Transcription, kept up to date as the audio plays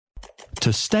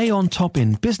To stay on top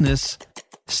in business,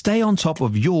 stay on top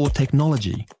of your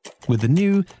technology with the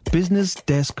new Business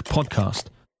Desk podcast,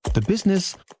 The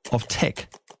Business of Tech.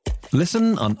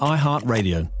 Listen on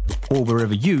iHeartRadio or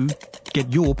wherever you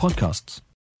get your podcasts.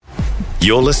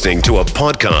 You're listening to a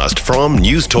podcast from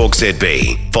News Talk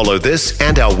ZB. Follow this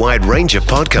and our wide range of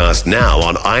podcasts now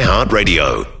on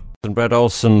iHeartRadio. And Brad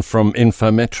Olsen from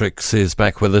Infometrics is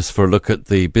back with us for a look at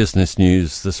the business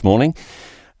news this morning.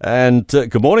 And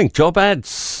good morning. Job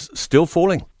ads still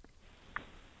falling.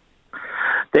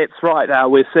 That's right.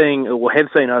 We're seeing, or have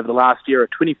seen over the last year, a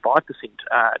 25%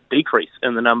 decrease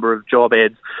in the number of job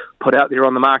ads put out there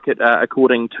on the market,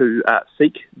 according to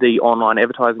Seek, the online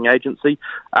advertising agency.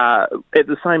 At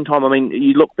the same time, I mean,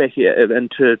 you look back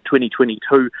into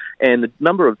 2022, and the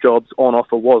number of jobs on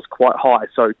offer was quite high.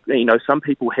 So, you know, some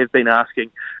people have been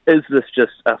asking, is this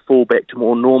just a fallback to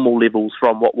more normal levels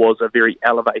from what was a very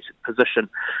elevated position?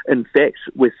 In fact,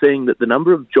 we're seeing that the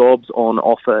number of jobs on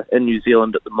offer in New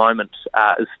Zealand at the moment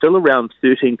is still around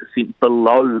 13%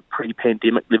 below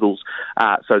pre-pandemic levels,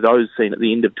 so those seen at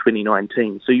the end of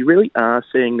 2019. So you really are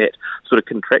seeing that sort of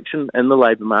contraction in the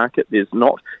labour market. There's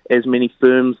not as many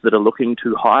firms that are looking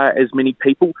to hire as many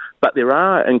people, but there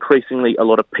are increasingly a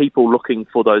lot of people looking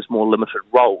for those more limited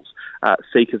roles.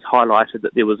 Seek has highlighted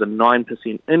that there was a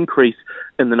 9% increase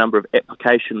in the number of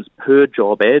applications per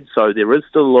job ad, so there is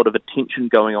still a lot of attention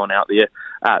going on out there.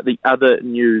 The other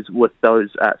news with those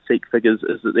Seek figures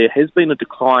is that there has been a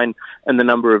decline in the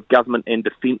number of government and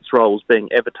defence roles being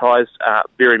advertised,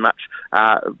 very much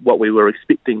what we were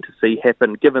expecting to see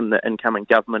happen given the incoming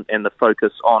government and the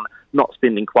focus on not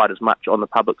spending quite as much on the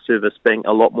public service, being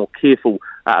a lot more careful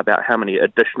about how many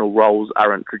additional roles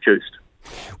are introduced.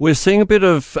 We're seeing a bit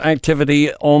of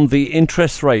activity on the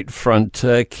interest rate front.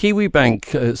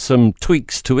 Kiwibank, some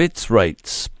tweaks to its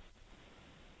rates.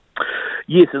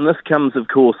 Yes, and this comes, of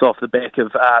course, off the back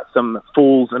of some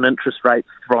falls in interest rates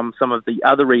from some of the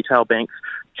other retail banks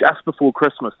just before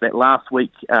Christmas, that last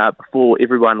week before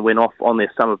everyone went off on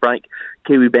their summer break.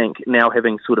 Kiwibank now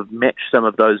having sort of matched some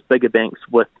of those bigger banks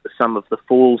with some of the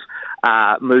falls,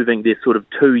 moving their sort of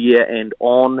 2-year and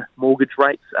on mortgage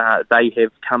rates. They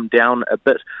have come down a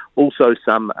bit. Also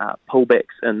some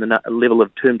pullbacks in the level of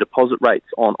term deposit rates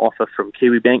on offer from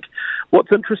Kiwibank.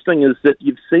 What's interesting is that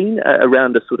you've seen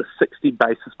around a sort of 60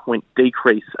 basis point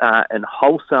decrease in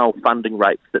wholesale funding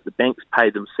rates that the banks pay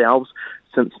themselves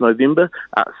since November.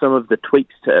 Some of the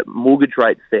tweaks to mortgage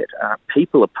rates that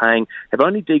people are paying have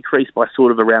only decreased by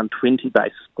sort of around 20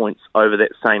 basis points over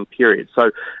that same period.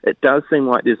 So it does seem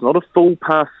like there's not a full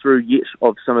pass-through yet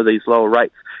of some of these lower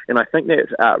rates, and I think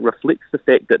that reflects the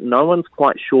fact that no one's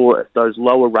quite sure if those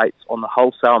lower rates on the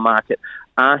wholesale market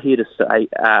are here to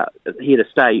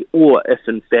stay, or if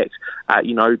in fact,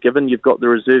 given you've got the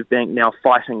Reserve Bank now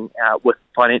fighting with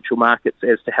financial markets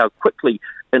as to how quickly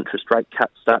interest rate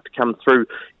cuts start to come through,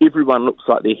 everyone looks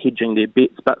like they're hedging their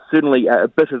bets, but certainly a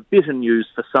bit of better news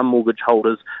for some mortgage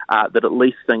holders that at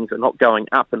least things are not going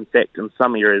up. In fact, in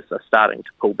some areas are starting to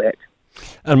pull back.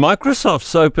 And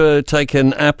Microsoft's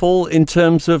overtaken Apple in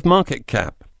terms of market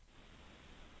cap.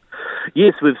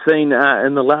 Yes, we've seen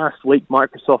in the last week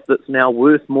Microsoft that's now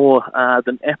worth more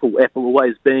than Apple. Apple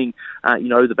always being,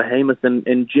 the behemoth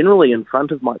and generally in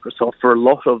front of Microsoft for a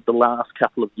lot of the last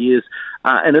couple of years.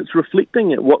 And it's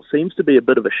reflecting what seems to be a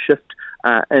bit of a shift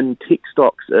in tech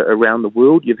stocks around the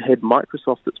world. You've had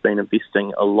Microsoft that's been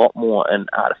investing a lot more in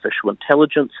artificial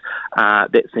intelligence.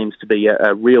 That seems to be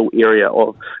a real area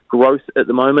of growth at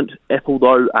the moment. Apple,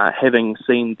 though, having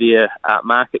seen their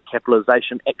market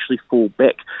capitalisation actually fall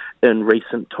back in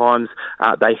recent times,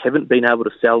 they haven't been able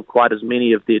to sell quite as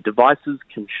many of their devices.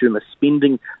 Consumer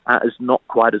spending is not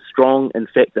quite as strong. In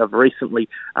fact, they've recently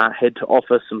had to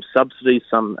offer some subsidies,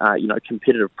 some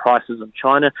competitive prices in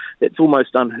China. That's almost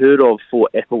unheard of for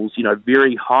Apple's,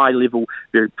 very high level,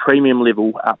 very premium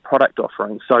level product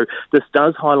offering. So this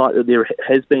does highlight that there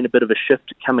has been a bit of a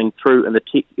shift coming through in the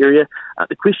tech area.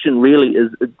 The question really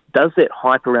is, does that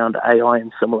hype around AI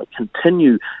and similar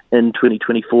continue in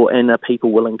 2024, and are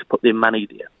people willing to put their money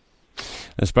there?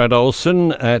 That's Brad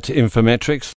Olsen at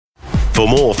Infometrics. For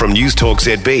more from News Talk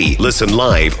ZB, listen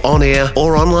live, on air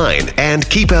or online, and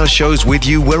keep our shows with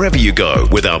you wherever you go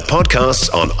with our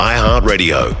podcasts on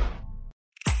iHeartRadio.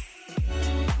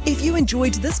 If you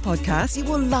enjoyed this podcast, you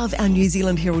will love our New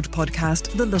Zealand Herald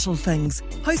podcast, The Little Things,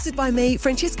 hosted by me,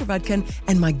 Francesca Rudkin,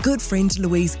 and my good friend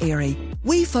Louise Airy.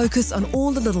 We focus on all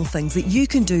the little things that you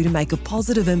can do to make a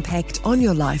positive impact on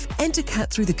your life and to cut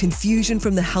through the confusion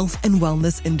from the health and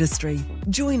wellness industry.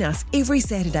 Join us every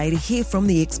Saturday to hear from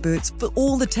the experts for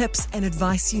all the tips and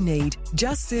advice you need.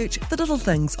 Just search The Little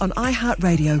Things on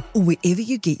iHeartRadio or wherever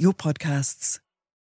you get your podcasts.